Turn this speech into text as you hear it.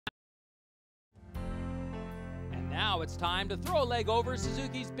Now it's time to throw a leg over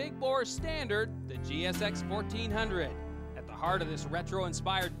Suzuki's big bore standard, the GSX 1400. At the heart of this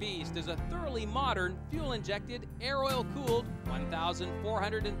retro-inspired beast is a thoroughly modern, fuel-injected, air-oil-cooled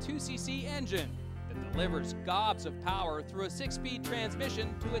 1,402cc engine that delivers gobs of power through a 6-speed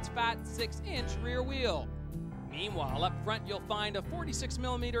transmission to its fat 6-inch rear wheel. Meanwhile, up front you'll find a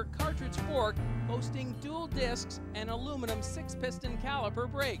 46mm cartridge fork boasting dual discs and aluminum 6-piston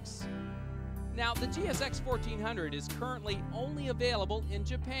caliper brakes. Now, the GSX 1400 is currently only available in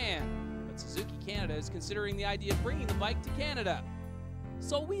Japan, but Suzuki Canada is considering the idea of bringing the bike to Canada.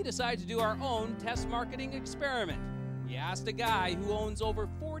 So we decided to do our own test marketing experiment. We asked a guy who owns over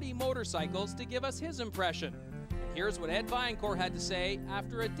 40 motorcycles to give us his impression. And here's what Ed Viancourt had to say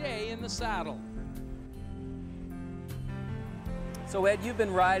after a day in the saddle. So Ed, you've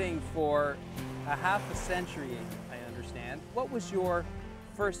been riding for a half a century, I understand. What was your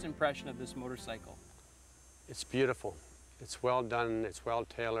first impression of this motorcycle? It's beautiful. It's well done. It's well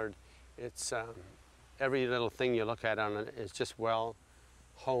tailored. It's every little thing you look at on it is just well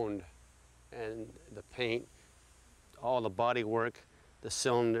honed, and the paint, all the body work, the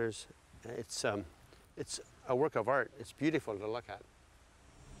cylinders. It's a work of art. It's beautiful to look at.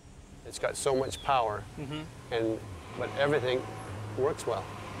 It's got so much power, but everything works well.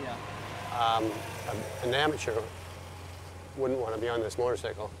 Yeah. An amateur wouldn't want to be on this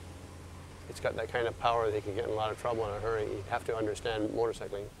motorcycle. It's got that kind of power that you can get in a lot of trouble in a hurry. You have to understand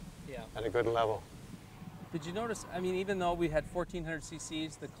motorcycling at a good level. Did you notice, I mean, even though we had 1400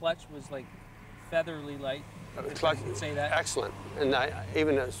 cc's, the clutch was like featherly light? Clutch, say that? Excellent. And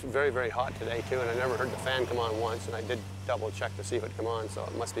even it's very, very hot today too, and I never heard the fan come on once, and I did double check to see if it come on, so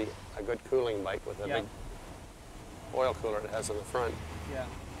it must be a good cooling bike with a big oil cooler it has on the front. Yeah.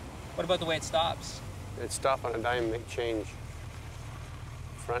 What about the way it stops? It stops on a dynamic change,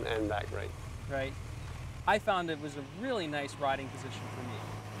 front and back right. Right. I found it was a really nice riding position for me.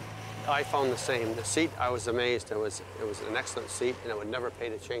 I found the same. The seat, I was amazed. It was an excellent seat, and I would never pay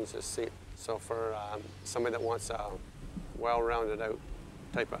to change this seat. So for somebody that wants a well-rounded out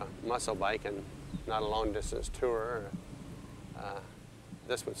type of muscle bike and not a long-distance tour,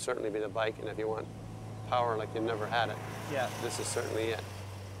 this would certainly be the bike. And if you want power like you've never had it, this is certainly it.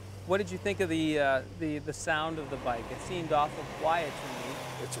 What did you think of the sound of the bike? It seemed awful quiet to me.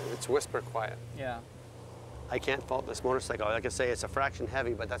 It's whisper quiet. Yeah. I can't fault this motorcycle. Like I say, it's a fraction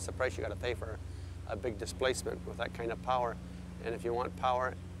heavy, but that's the price you got to pay for a big displacement with that kind of power. And if you want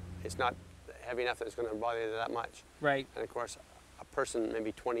power, it's not heavy enough that it's going to bother you that much. Right. And of course, a person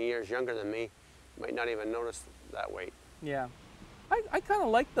maybe 20 years younger than me might not even notice that weight. Yeah. I kind of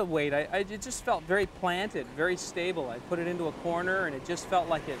like the weight. It just felt very planted, very stable. I put it into a corner and it just felt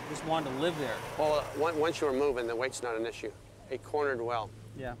like it just wanted to live there. Well, once you're moving, the weight's not an issue. It cornered well.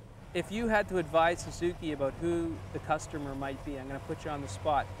 Yeah. If you had to advise Suzuki about who the customer might be, I'm going to put you on the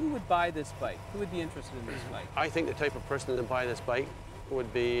spot. Who would buy this bike? Who would be interested in this bike? I think the type of person to buy this bike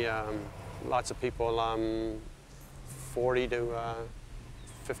would be lots of people 40 to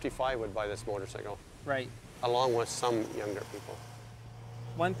 55 would buy this motorcycle. Right. Along with some younger people.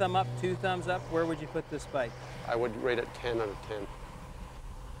 1 thumb up, 2 thumbs up, where would you put this bike? I would rate it 10 out of 10.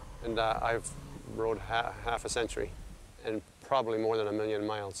 And I've rode half a century and probably more than 1 million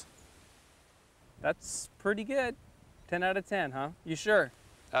miles. That's pretty good. 10 out of 10, huh? You sure?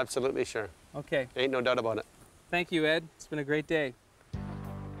 Absolutely sure. Okay. Ain't no doubt about it. Thank you, Ed. It's been a great day.